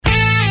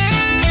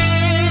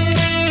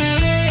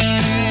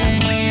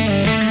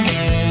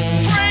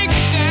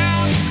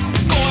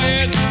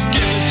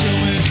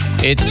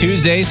It's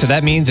Tuesday, so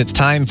that means it's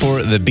time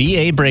for the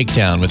BA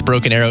Breakdown with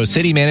Broken Arrow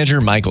City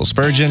Manager Michael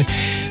Spurgeon.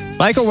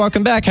 Michael,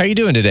 welcome back. How are you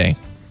doing today?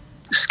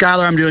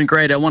 Skylar, I'm doing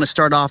great. I want to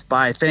start off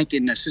by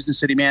thanking Assistant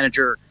City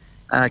Manager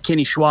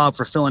Kenny Schwab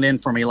for filling in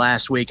for me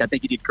last week. I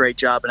think he did a great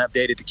job and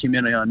updated the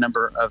community on a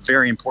number of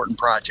very important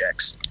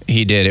projects.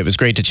 He did. It was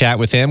great to chat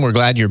with him. We're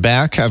glad you're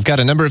back. I've got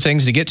a number of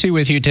things to get to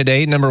with you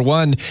today. Number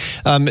one,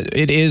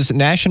 it is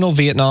National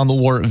Vietnam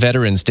War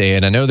Veterans Day,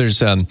 and I know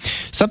there's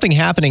something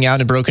happening out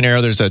in Broken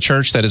Arrow. There's a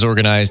church that has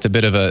organized a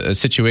bit of a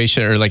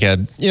situation, or like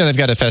they've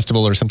got a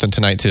festival or something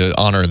tonight to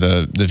honor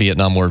the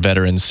Vietnam War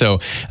veterans. So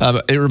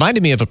it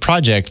reminded me of a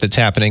project that's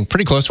happening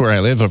pretty close to where I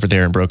live over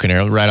there in Broken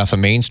Arrow, right off of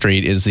Main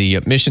Street, is the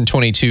Mission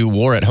 22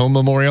 War at Home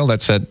Memorial.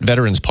 That's at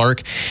Veterans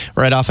Park,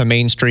 right off of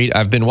Main Street.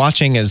 I've been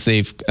watching as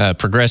they've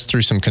progressed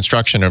through some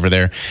construction over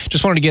there.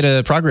 Just wanted to get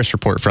a progress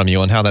report from you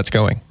on how that's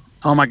going.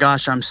 Oh my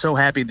gosh, I'm so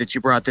happy that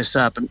you brought this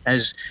up.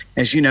 As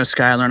you know,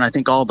 Skylar, and I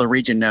think all the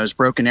region knows,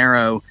 Broken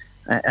Arrow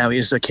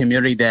is a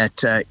community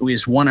that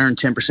is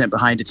 110%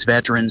 behind its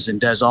veterans and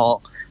does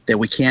all that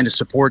we can to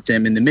support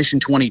them. And the Mission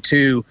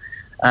 22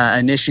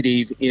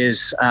 initiative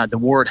is the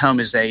War at Home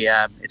is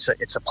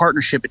it's a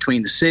partnership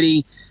between the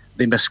city,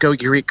 the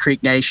Muskogee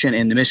Creek Nation,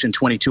 and the Mission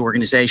 22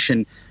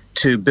 organization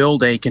to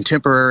build a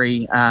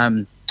contemporary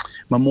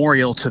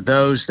memorial to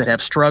those that have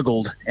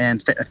struggled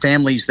and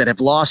families that have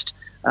lost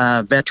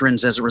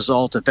veterans as a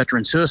result of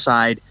veteran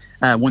suicide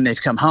when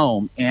they've come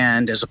home.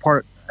 And as a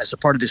part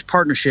of this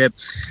partnership,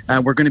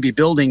 we're going to be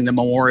building the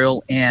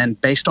memorial. And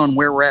based on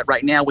where we're at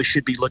right now, we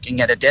should be looking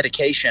at a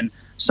dedication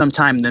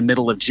sometime in the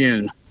middle of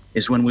June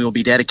is when we will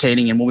be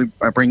dedicating, and we'll be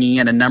bringing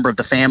in a number of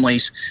the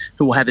families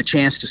who will have the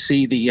chance to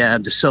see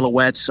the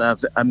silhouettes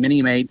of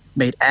many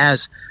made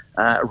as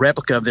a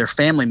replica of their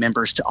family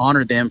members to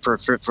honor them for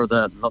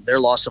their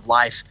loss of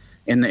life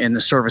in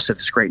the service of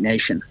this great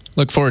nation.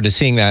 Look forward to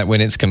seeing that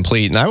when it's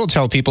complete. And I will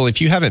tell people,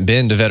 if you haven't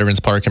been to Veterans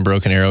Park in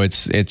Broken Arrow,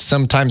 it's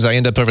sometimes I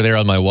end up over there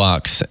on my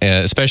walks,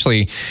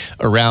 especially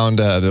around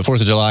the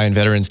 4th of July and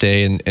Veterans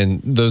Day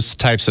and those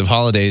types of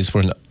holidays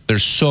when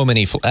there's so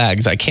many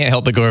flags. I can't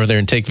help but go over there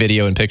and take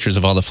video and pictures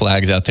of all the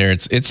flags out there.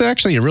 It's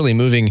actually a really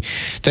moving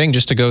thing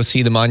just to go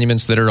see the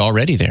monuments that are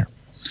already there.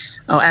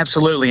 Oh,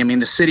 absolutely. I mean,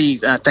 the city,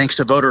 thanks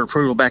to voter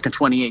approval back in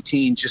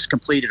 2018, just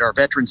completed our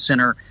Veterans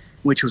Center,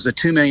 which was a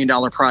 $2 million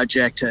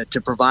project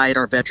to provide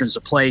our veterans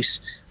a place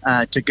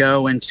to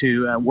go and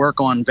to work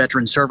on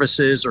veteran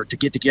services or to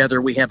get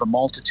together. We have a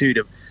multitude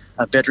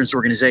of veterans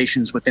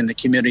organizations within the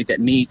community that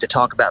meet to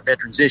talk about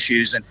veterans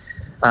issues. And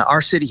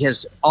our city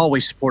has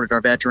always supported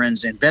our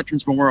veterans, and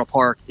Veterans Memorial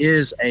Park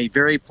is a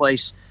very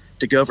place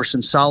to go for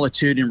some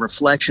solitude and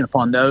reflection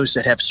upon those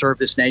that have served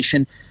this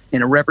nation,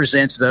 and it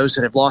represents those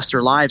that have lost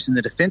their lives in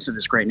the defense of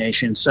this great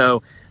nation.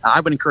 So I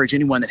would encourage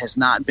anyone that has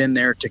not been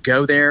there to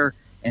go there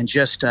and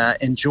just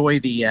enjoy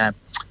the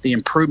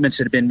improvements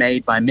that have been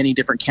made by many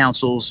different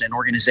councils and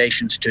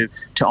organizations to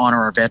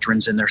honor our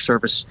veterans and their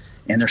service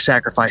and their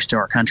sacrifice to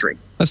our country.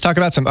 Let's talk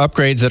about some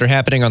upgrades that are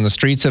happening on the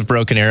streets of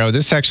Broken Arrow.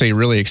 This is actually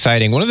really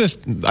exciting.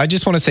 I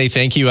just want to say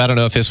thank you. I don't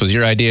know if this was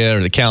your idea or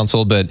the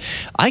council, but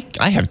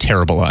I have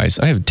terrible eyes.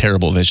 I have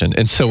terrible vision.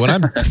 And so when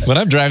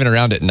I'm driving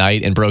around at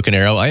night in Broken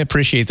Arrow, I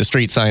appreciate the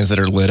street signs that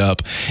are lit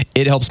up.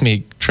 It helps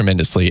me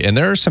tremendously. And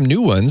there are some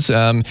new ones.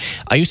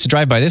 I used to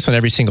drive by this one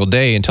every single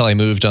day until I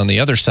moved on the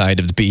other side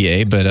of the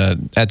BA. But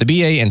at the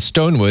BA and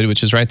Stonewood,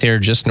 which is right there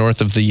just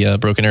north of the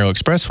Broken Arrow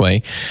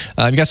Expressway,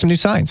 you've got some new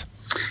signs.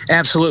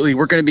 Absolutely.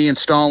 We're going to be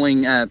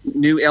installing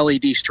new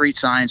LED street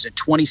signs at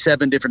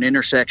 27 different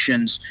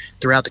intersections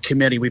throughout the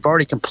community. We've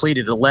already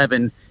completed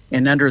 11,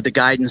 and under the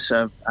guidance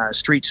of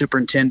Street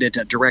Superintendent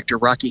Director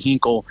Rocky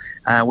Hinkle,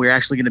 we're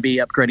actually going to be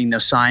upgrading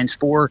those signs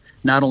for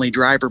not only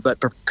driver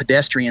but for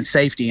pedestrian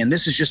safety. And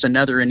this is just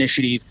another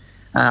initiative.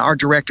 Our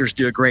directors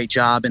do a great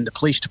job, and the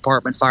police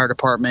department, fire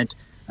department,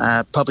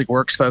 public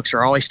works folks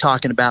are always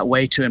talking about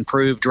way to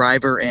improve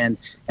driver and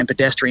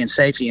pedestrian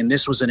safety. And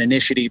this was an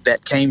initiative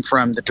that came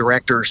from the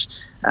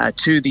directors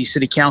to the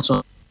city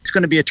council. It's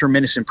going to be a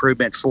tremendous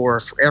improvement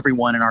for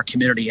everyone in our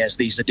community as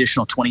these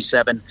additional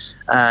 27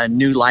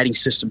 new lighting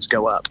systems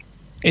go up.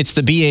 It's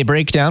the BA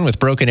Breakdown with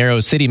Broken Arrow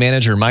City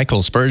Manager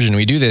Michael Spurgeon.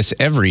 We do this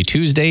every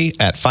Tuesday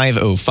at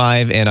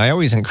 5:05, and I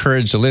always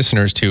encourage the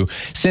listeners to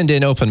send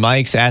in open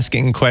mics,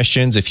 asking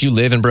questions. If you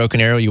live in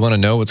Broken Arrow, you want to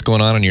know what's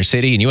going on in your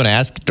city, and you want to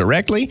ask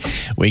directly,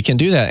 we can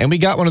do that. And we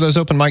got one of those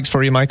open mics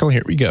for you, Michael.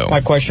 Here we go.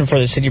 My question for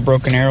the City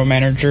Broken Arrow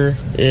manager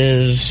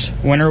is,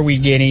 when are we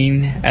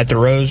getting at the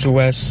Rose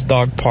West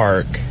Dog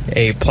Park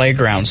a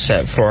playground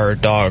set for our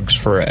dogs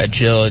for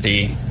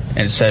agility,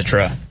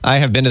 etc.? I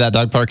have been to that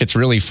dog park. It's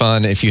really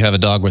fun if you have a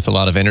dog with a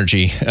lot of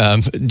energy.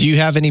 Do you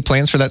have any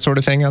plans for that sort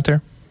of thing out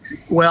there?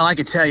 Well, I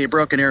can tell you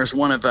Broken Arrow is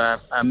one of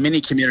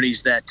many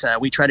communities that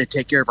we try to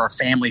take care of our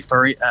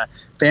furry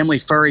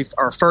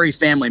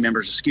family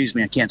members. Excuse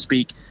me, I can't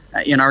speak.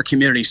 in our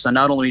community. So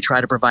not only we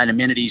try to provide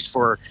amenities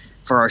for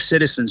our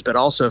citizens, but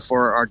also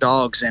for our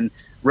dogs. And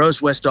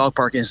Rose West Dog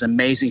Park is an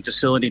amazing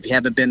facility. If you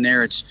haven't been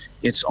there,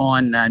 it's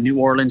on New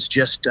Orleans,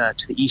 just to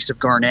the east of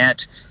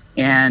Garnett.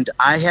 And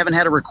I haven't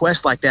had a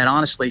request like that,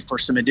 honestly, for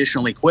some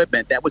additional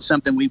equipment. That was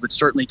something we would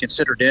certainly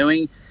consider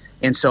doing.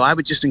 And so I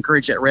would just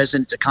encourage that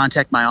resident to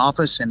contact my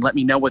office and let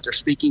me know what they're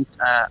speaking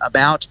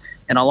about.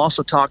 And I'll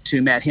also talk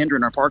to Matt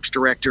Hendren, our Parks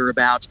Director,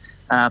 about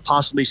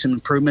possibly some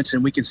improvements,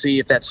 and we can see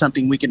if that's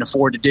something we can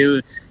afford to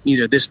do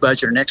either this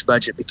budget or next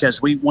budget,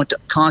 because we want to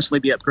constantly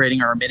be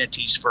upgrading our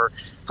amenities for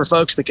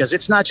folks, because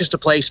it's not just a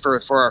place for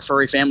our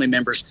furry family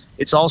members.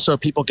 It's also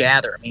people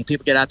gather. I mean,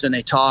 people get out there and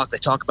they talk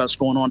about what's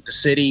going on at the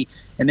city,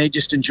 and they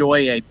just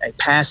enjoy a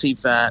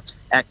passive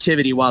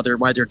activity while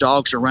their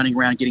dogs are running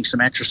around getting some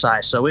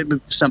exercise. So it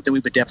would be something we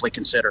would definitely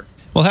consider.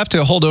 We'll have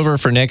to hold over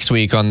for next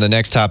week on the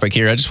next topic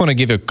here. I just want to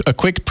give a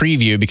quick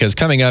preview, because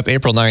coming up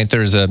April 9th,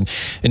 there's an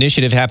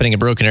initiative happening at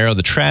Broken Arrow,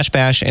 the Trash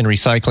Bash and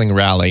Recycling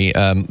Rally.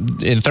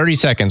 In 30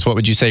 seconds, what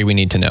would you say we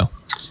need to know?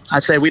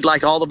 I'd say we'd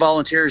like all the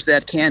volunteers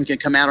that can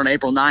come out on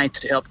April 9th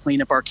to help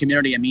clean up our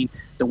community. I mean,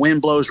 the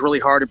wind blows really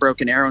hard at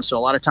Broken Arrow, and so a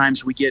lot of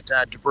times we get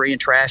debris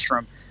and trash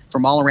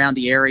from all around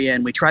the area,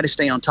 and we try to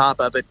stay on top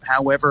of it.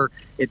 However,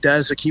 it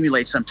does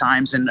accumulate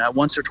sometimes, and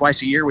once or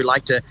twice a year, we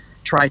like to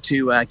try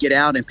to get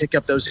out and pick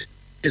up those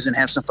and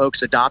have some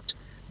folks adopt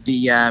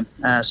the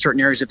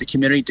certain areas of the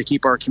community to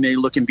keep our community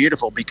looking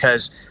beautiful,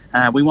 because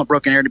we want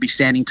Broken Arrow to be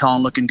standing tall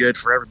and looking good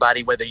for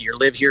everybody, whether you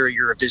live here or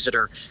you're a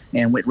visitor.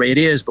 And it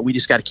is, but we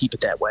just got to keep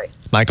it that way.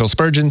 Michael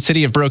Spurgeon,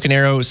 City of Broken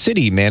Arrow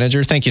City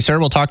Manager. Thank you, sir.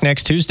 We'll talk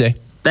next Tuesday.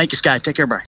 Thank you, Scott. Take care. Bye.